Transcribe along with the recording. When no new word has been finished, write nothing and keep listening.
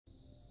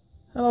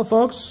Hello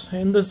folks,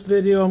 in this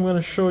video I'm going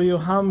to show you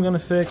how I'm going to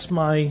fix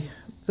my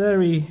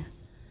very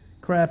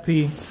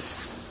crappy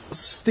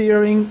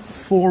steering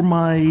for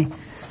my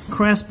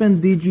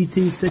Craftsman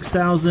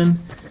DGT6000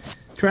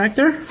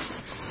 tractor.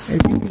 As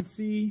you can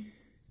see,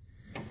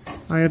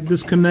 I have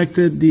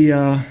disconnected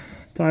the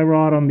tie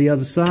rod on the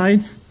other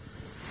side,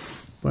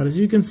 but as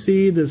you can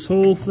see, this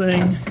whole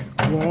thing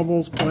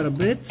wobbles quite a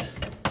bit,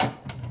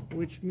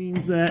 which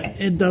means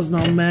that it does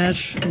not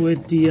match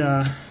with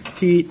the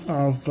teeth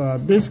of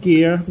this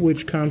gear,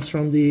 which comes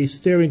from the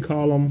steering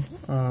column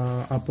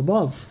up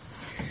above.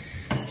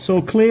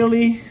 So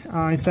clearly,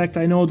 in fact,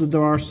 I know that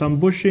there are some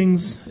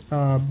bushings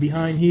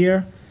behind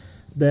here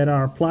that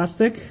are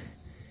plastic,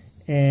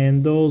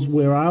 and those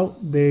wear out.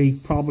 They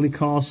probably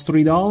cost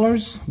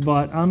 $3,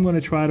 but I'm going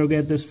to try to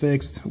get this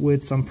fixed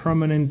with some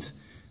permanent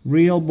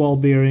real ball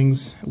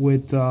bearings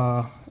with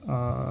a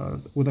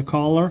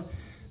collar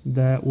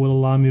that will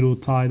allow me to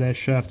tie that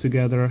shaft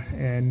together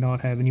and not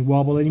have any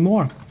wobble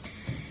anymore.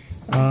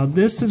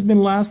 This has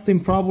been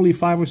lasting probably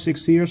 5 or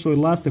 6 years, so it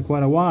lasted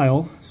quite a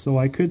while, so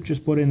I could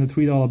just put in the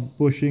 $3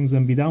 bushings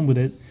and be done with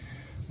it.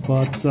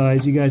 But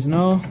as you guys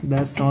know,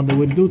 that's not the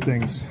way to do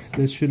things.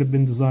 This should have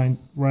been designed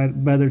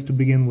better to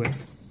begin with.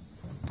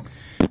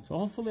 So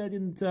hopefully I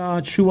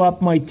didn't chew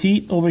up my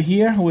teeth over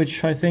here,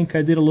 which I think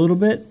I did a little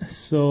bit.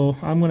 So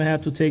I'm going to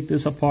have to take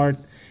this apart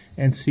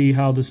and see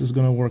how this is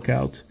going to work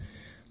out.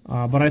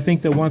 But I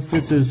think that once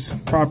this is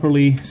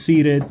properly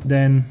seated,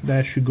 then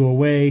that should go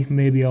away.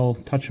 Maybe I'll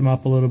touch them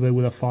up a little bit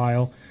with a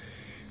file.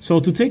 So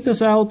to take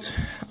this out,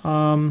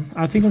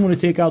 I think I'm going to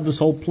take out this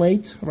whole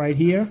plate right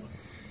here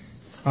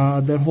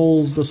that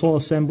holds this whole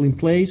assembly in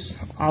place.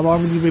 I've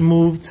already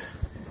removed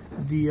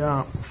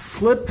the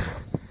clip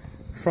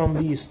from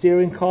the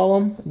steering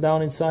column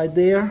down inside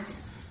there.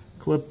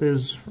 Clip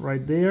is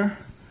right there.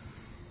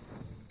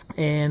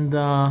 And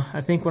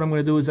I think what I'm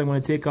going to do is I'm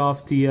going to take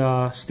off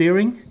the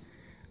steering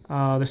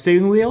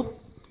wheel,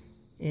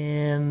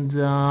 and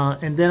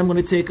then I'm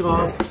going to take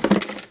off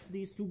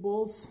these two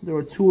bolts. There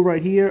are two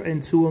right here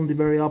and two on the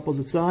very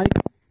opposite side,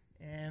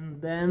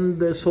 and then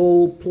this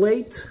whole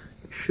plate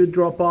should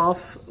drop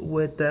off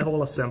with that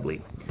whole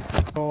assembly.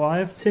 So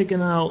I've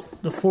taken out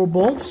the 4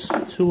 bolts,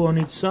 2 on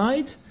each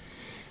side.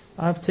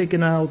 I've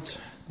taken out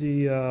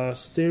the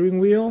steering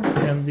wheel,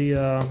 and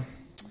the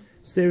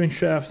steering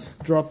shaft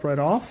dropped right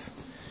off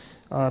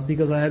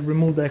because I had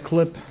removed that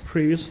clip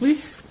previously.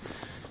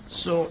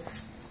 So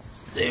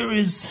there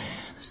is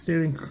the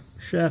steering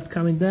shaft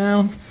coming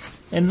down,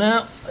 and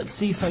now let's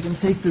see if I can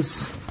take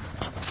this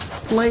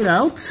plate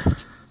out.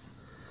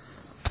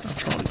 I'll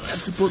probably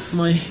have to put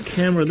my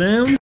camera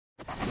down.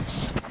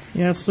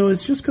 Yeah, so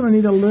it's just going to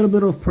need a little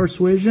bit of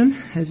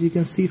persuasion. As you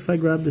can see, if I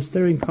grab the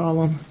steering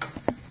column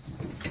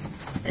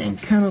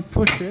and kind of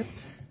push it,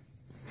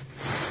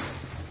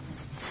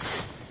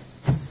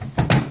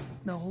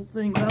 the whole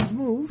thing does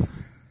move.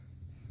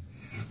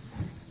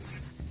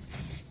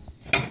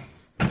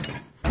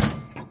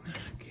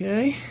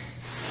 Okay,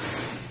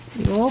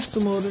 you'll also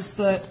notice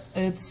that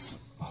it's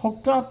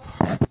hooked up.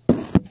 If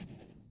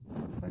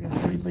I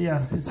can show you, but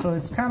yeah, so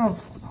it's kind of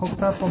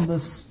hooked up on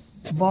this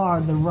bar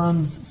that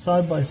runs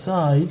side by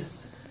side,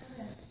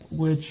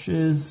 which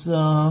is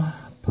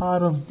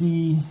part of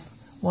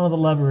one of the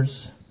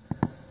levers.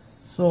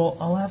 So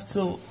I'll have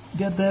to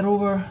get that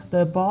over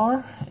that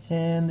bar,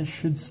 and it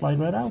should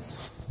slide right out.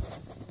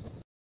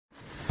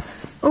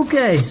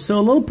 Okay, so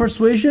a little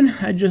persuasion.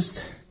 I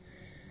just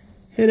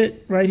hit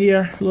it right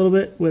here a little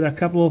bit with a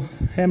couple of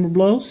hammer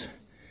blows,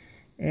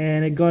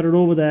 and it got it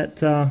over that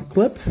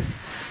clip.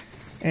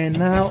 And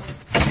now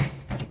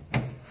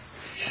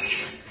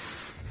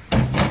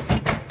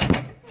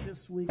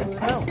just wiggle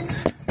it out.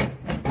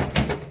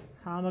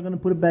 How am I going to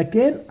put it back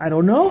in? I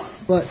don't know,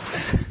 but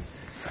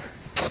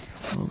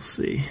we'll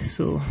see.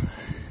 So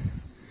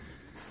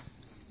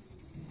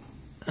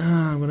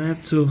I'm going to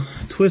have to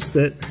twist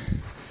it,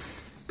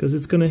 because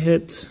it's going to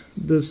hit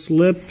this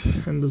lip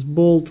and this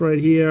bolt right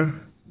here.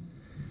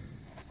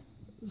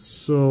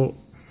 So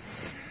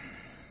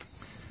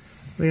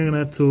I think I'm going to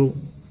have to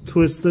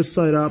twist this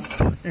side up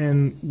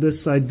and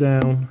this side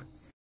down.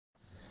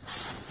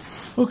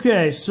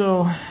 Okay,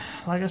 so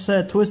like I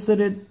said, twisted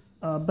it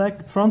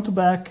back, front to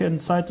back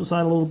and side to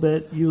side a little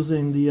bit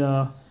using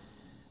the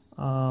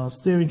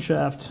steering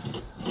shaft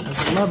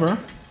as a lever.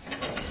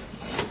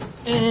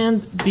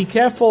 And be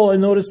careful, I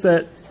noticed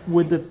that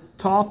with the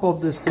top of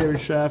the steering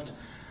shaft,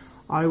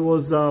 I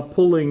was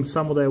pulling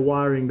some of the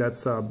wiring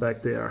that's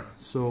back there.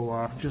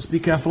 So just be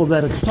careful of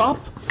that at the top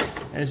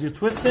as you're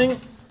twisting,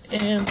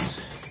 and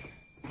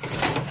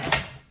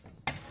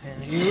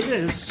here it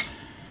is.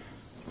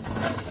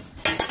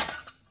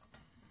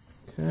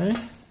 Okay,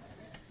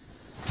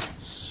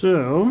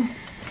 so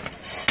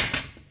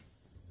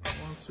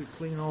once we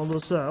clean all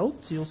this out,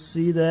 you'll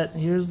see that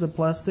here's the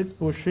plastic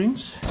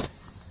bushings.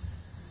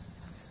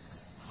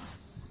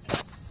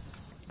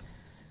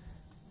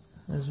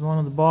 There's one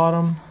at the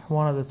bottom,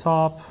 one at the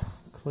top.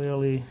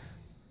 Clearly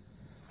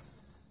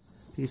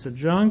piece of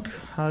junk.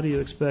 How do you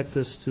expect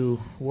this to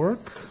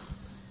work?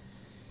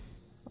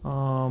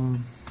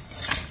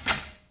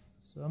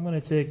 So I'm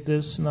going to take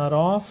this nut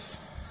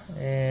off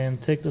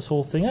and take this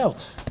whole thing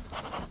out.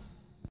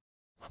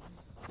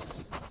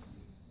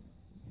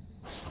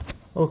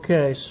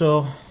 Okay,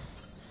 so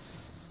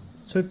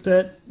took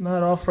that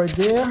nut off right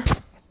there.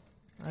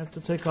 I have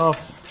to take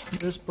off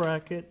this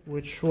bracket,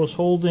 which was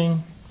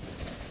holding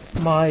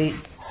my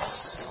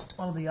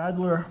one of the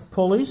idler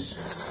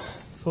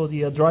pulleys for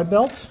the dry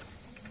belt.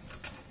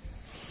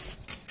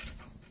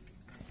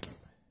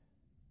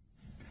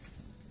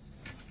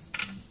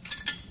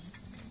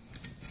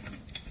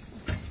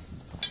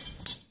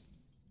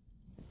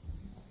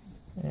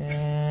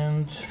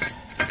 And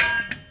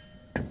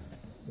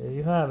there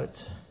you have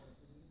it.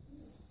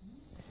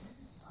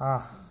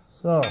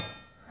 So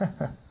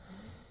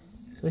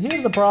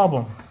here's the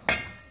problem,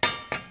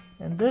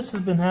 and this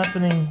has been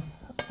happening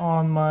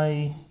on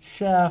my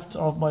shaft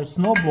of my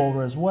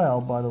snowblower as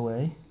well, by the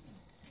way.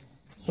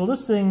 So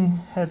this thing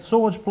had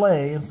so much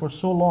play and for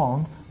so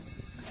long,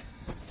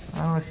 I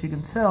don't know if you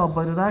can tell,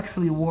 but it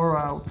actually wore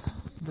out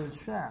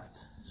this shaft.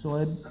 So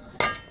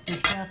the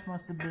shaft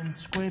must have been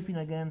scraping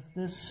against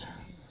this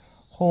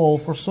hole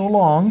for so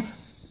long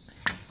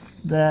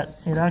that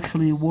it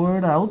actually wore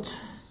it out.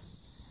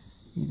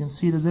 You can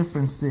see the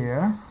difference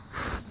there.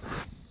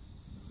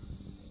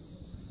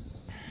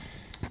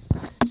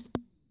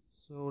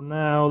 So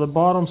now the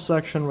bottom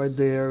section right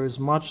there is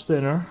much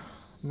thinner,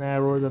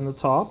 narrower than the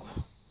top.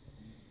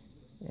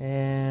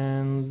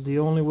 And the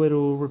only way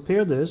to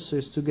repair this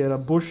is to get a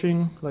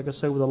bushing, like I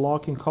said, with a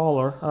locking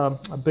collar,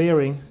 a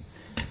bearing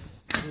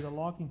with a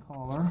locking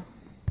collar.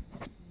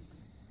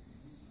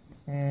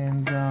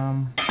 And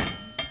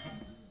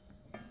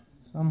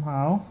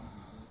somehow,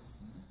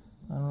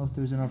 I don't know if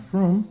there's enough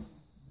room.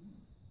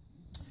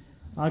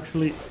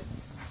 Actually,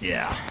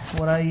 yeah,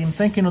 what I am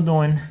thinking of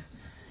doing,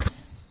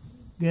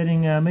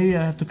 getting, maybe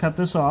I have to cut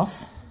this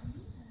off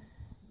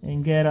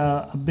and get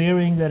a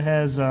bearing that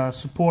has a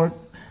support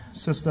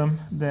system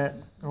that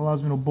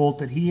allows me to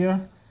bolt it here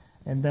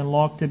and then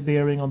lock the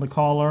bearing on the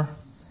collar,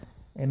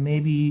 and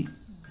maybe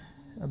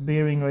a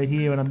bearing right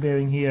here and a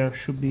bearing here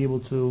should be able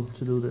to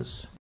do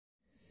this.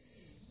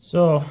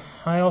 So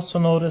I also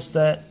noticed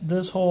that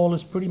this hole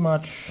is pretty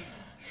much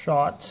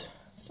shot.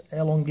 It's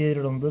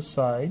elongated on this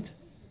side,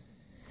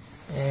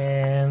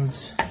 and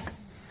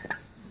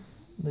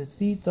the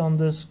teeth on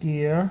this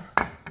gear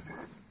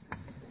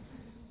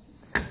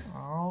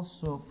are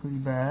also pretty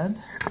bad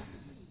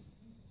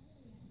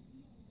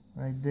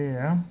right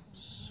there.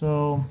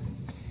 So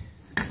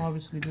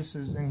obviously this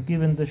is, and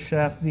given the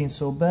shaft being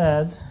so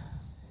bad,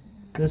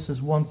 this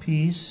is one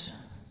piece.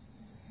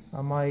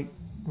 I might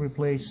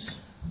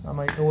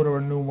order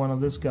a new one of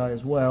this guy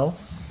as well.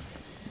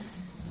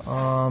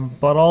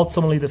 But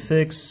ultimately the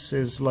fix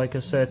is, like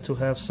I said, to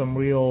have some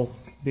real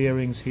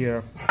bearings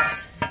here.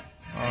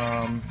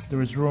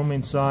 There is room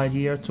inside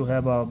here to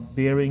have a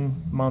bearing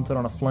mounted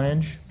on a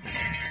flange,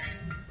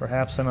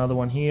 perhaps another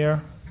one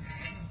here.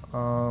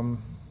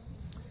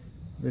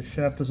 The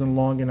shaft isn't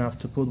long enough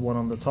to put one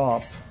on the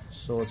top,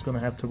 so it's going to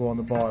have to go on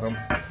the bottom.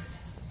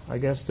 I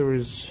guess there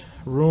is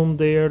room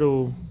there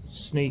to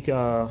sneak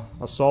a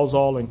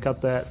sawzall and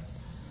cut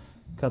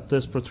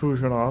this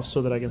protrusion off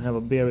so that I can have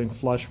a bearing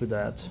flush with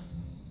that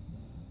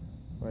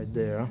right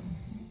there.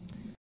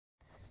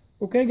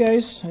 Okay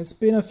guys, it's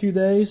been a few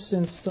days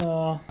since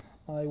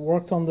I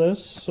worked on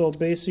this. So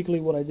basically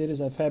what I did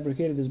is I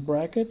fabricated this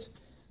bracket,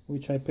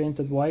 which I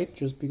painted white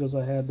just because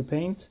I had the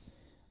paint.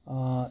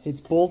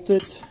 It's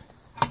bolted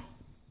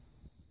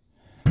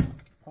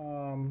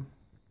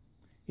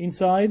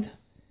inside,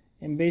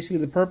 and basically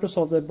the purpose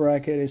of that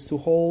bracket is to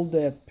hold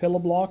that pillow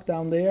block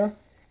down there,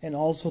 and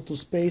also to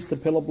space the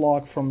pillow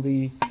block from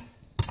the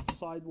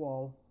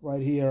sidewall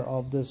right here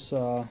of this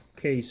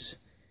case.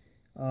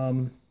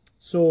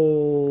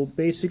 So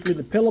basically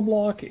the pillow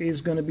block is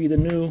going to be the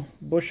new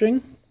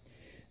bushing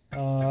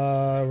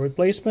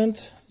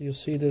replacement. You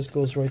see this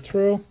goes right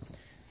through.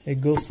 It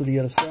goes to the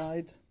other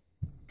side.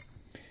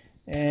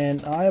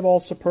 And I have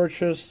also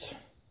purchased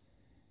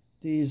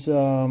these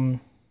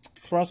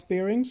thrust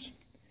bearings,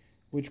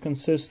 which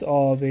consist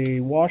of a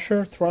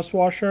washer, thrust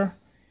washer,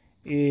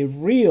 a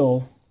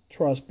real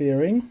thrust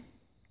bearing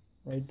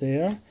right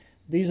there.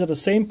 These are the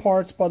same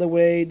parts, by the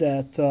way,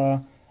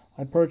 that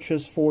I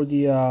purchased for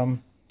the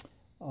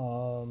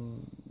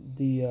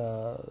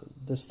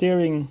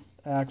steering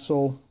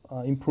axle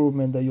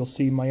improvement that you'll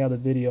see in my other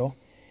video,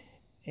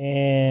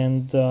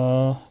 and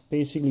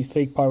basically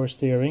fake power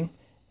steering.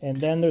 And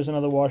then there's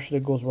another washer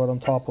that goes right on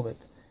top of it.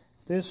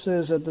 This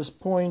is at this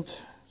point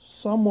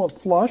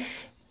somewhat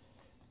flush,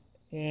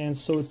 and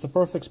so it's the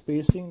perfect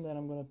spacing. Then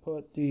I'm going to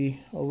put the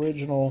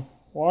original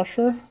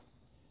washer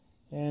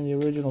and the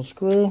original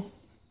screw,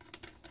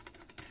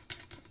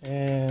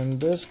 and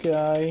this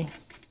guy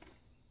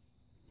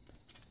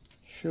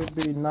should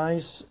be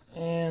nice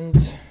and,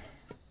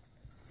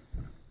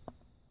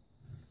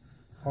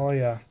 oh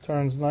yeah,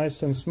 turns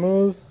nice and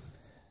smooth.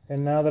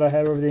 And now that I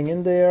have everything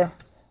in there,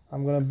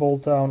 I'm going to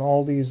bolt down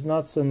all these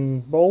nuts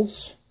and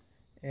bolts,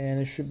 and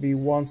it should be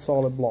one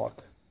solid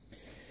block.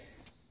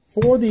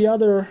 For the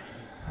other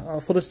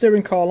for the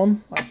steering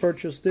column, I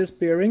purchased this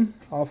bearing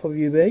off of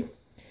eBay,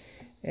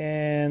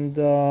 and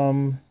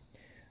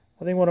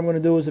I think what I'm going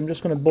to do is I'm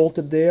just going to bolt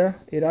it there.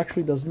 It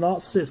actually does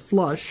not sit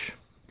flush.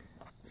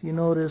 If you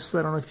notice,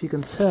 I don't know if you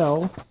can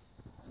tell,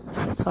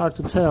 it's hard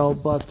to tell,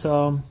 but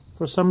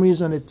for some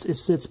reason it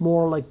sits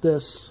more like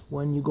this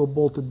when you go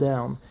bolted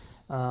down.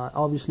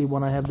 Obviously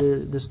when I have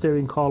the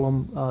steering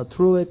column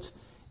through it,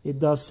 it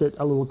does sit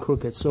a little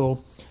crooked, so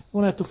I'm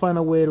going to have to find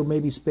a way to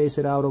maybe space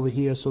it out over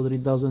here so that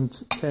it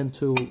doesn't tend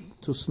to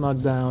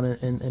snug down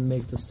and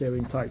make the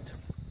steering tight.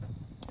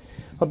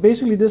 But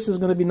basically this is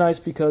going to be nice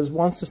because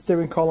once the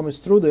steering column is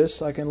through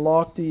this, I can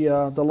lock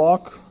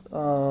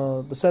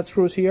the set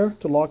screws here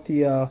to lock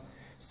the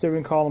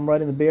steering column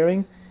right in the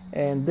bearing,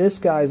 and this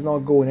guy is not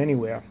going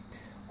anywhere.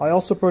 I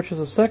also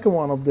purchased a second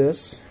one of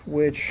this,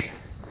 which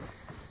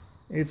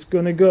it's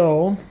going to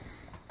go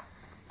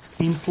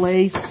in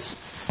place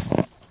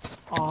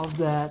of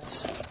that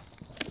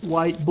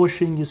white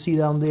bushing you see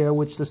down there,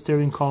 which the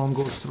steering column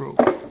goes through.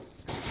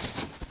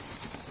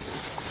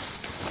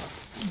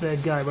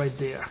 That guy right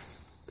there.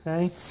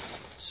 Okay,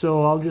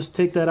 so I'll just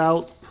take that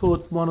out,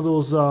 put one of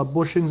those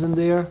bushings in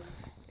there,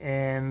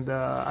 and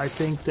I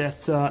think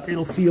that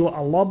it'll feel a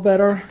lot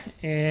better,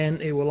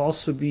 and it will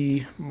also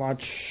be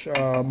much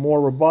more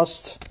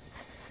robust.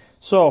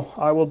 So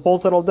I will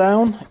bolt it all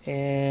down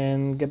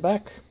and get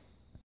back.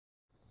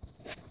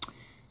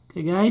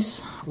 Okay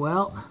guys,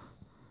 well,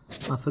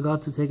 I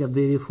forgot to take a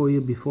video for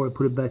you before I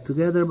put it back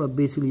together, but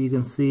basically you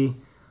can see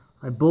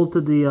I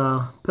bolted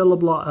the pillar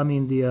block, I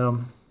mean the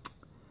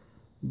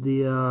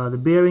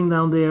bearing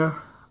down there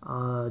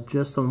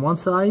just on one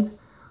side.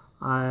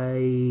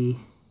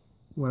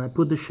 When I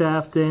put the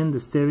shaft in, the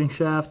steering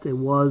shaft, it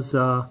was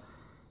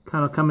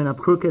kind of coming up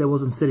crooked, it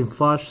wasn't sitting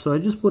flush, so I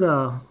just put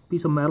a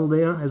piece of metal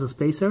there as a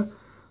spacer,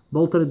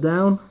 bolted it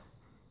down,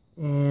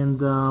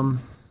 and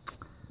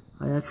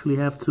I actually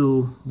have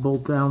to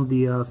bolt down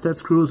the set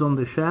screws on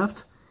the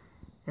shaft,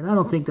 and I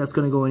don't think that's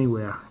going to go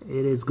anywhere.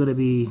 It is going to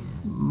be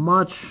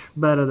much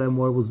better than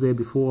what was there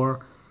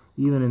before,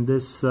 even in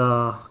this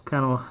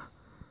kind of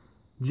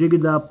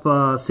jigged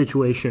up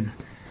situation.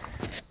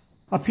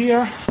 Up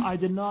here, I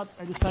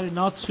decided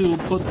not to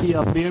put the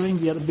bearing,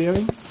 the other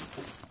bearing.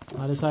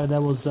 I decided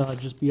that was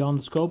just beyond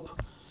the scope,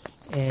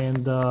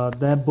 and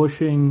that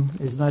bushing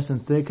is nice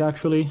and thick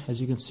actually. As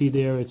you can see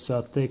there, it's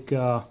a thick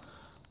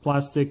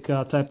plastic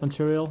type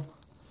material,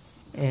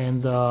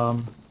 and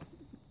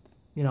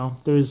you know,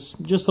 there's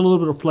just a little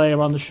bit of play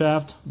around the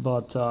shaft,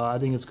 but I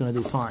think it's going to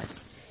do fine.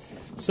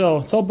 So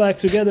it's all back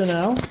together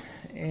now,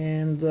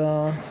 and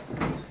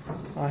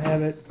I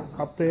have it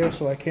up there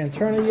so I can't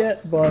turn it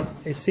yet, but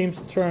it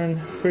seems to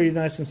turn pretty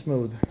nice and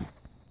smooth.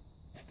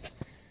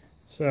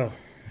 So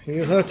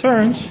here's how it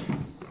turns.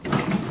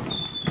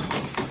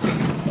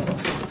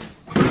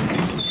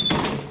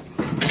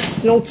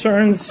 Still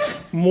turns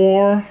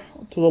more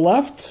to the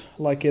left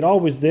like it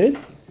always did,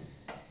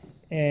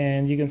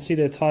 and you can see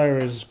the tire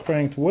is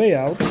cranked way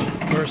out,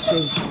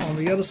 versus on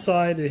the other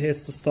side it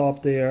hits the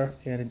stop there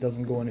and it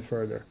doesn't go any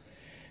further.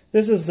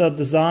 This is a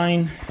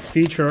design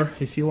feature,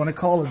 if you want to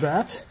call it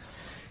that,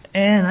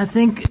 and I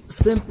think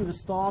simply the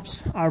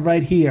stops are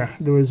right here.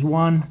 There is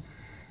one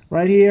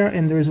right here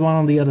and there is one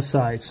on the other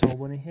side, so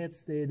when it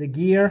hits the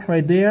gear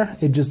right there,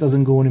 it just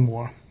doesn't go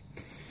anymore.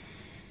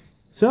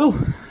 So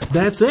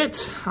that's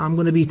it. I'm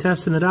going to be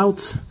testing it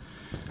out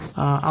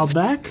out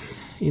back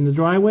in the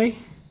driveway.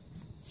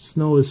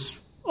 Snow is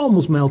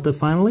almost melted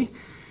finally,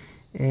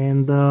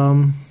 and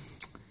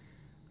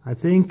I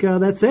think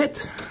that's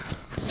it.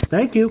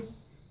 Thank you.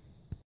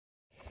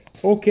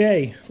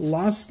 Okay,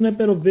 last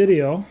snippet of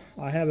video.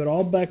 I have it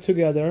all back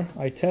together.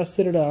 I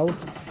tested it out,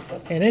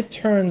 and it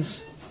turns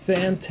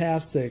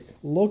fantastic.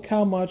 Look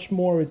how much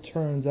more it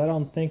turns. I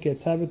don't think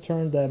it's ever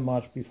turned that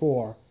much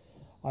before.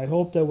 I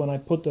hope that when I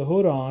put the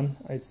hood on,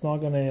 it's not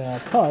going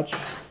to touch,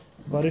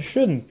 but it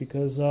shouldn't,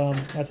 because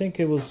I think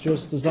it was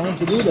just designed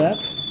to do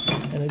that,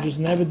 and it just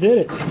never did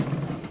it.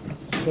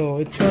 So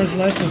it turns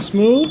nice and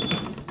smooth.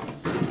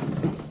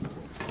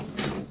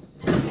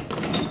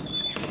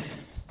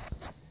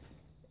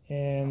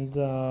 And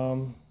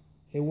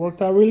it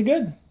worked out really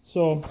good.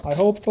 So I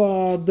hope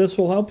this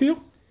will help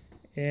you,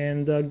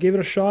 and give it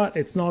a shot.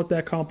 It's not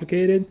that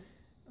complicated.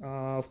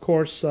 Of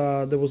course,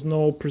 there was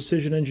no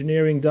precision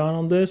engineering done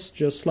on this.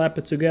 Just slap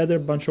it together,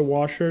 bunch of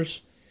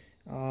washers.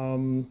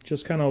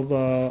 Just kind of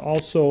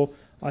also,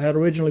 I had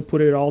originally put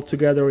it all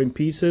together in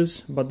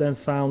pieces, but then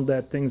found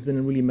that things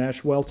didn't really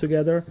mesh well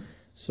together.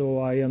 So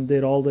I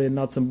undid all the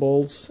nuts and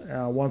bolts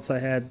once I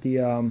had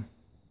the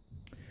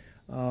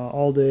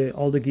all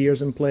the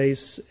gears in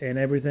place and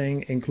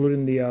everything,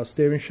 including the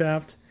steering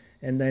shaft,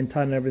 and then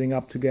tightened everything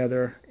up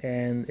together,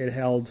 and it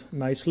held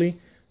nicely.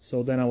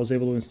 So then I was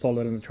able to install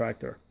it in the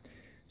tractor.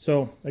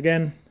 So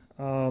again,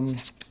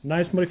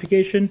 nice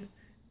modification,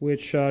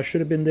 which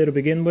should have been there to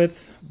begin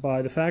with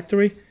by the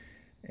factory,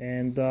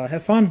 and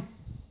have fun.